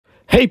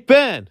Hey,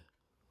 Ben,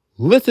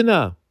 listen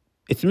up.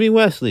 It's me,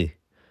 Wesley.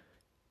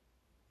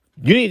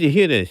 You need to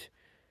hear this.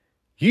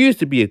 You used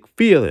to be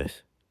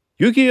fearless.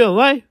 You give your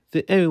life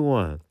to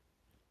everyone.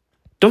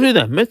 Don't you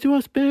that meant to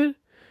us, Ben?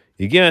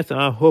 You give us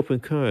our hope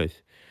and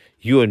courage.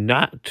 You are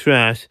not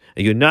trash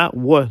and you're not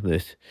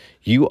worthless.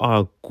 You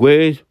are a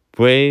great,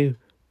 brave,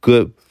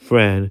 good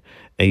friend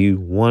and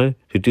you want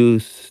to do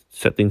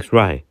set things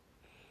right.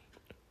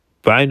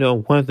 But I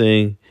know one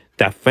thing,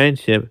 that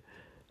friendship,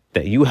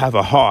 that you have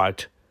a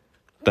heart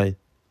that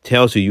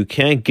tells you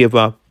can't give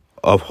up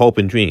of hope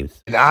and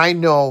dreams. And I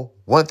know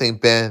one thing,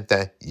 Ben,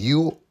 that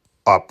you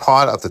are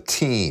part of the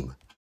team.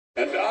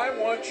 And I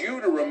want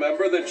you to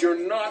remember that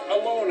you're not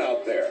alone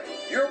out there.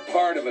 You're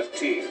part of a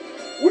team.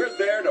 We're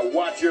there to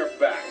watch your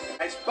back.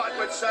 As Bud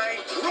would say,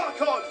 rock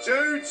on,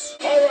 dudes!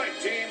 All right,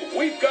 team,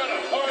 we've got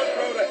a hard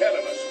road ahead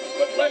of us.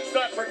 But let's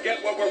not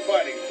forget what we're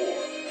fighting for.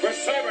 For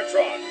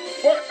Cybertron,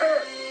 for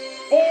Earth,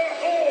 for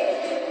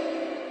home!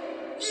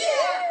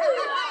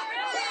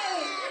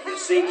 You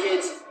see,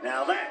 kids,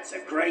 now that's a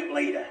great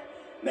leader.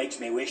 Makes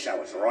me wish I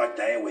was right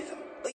there with him.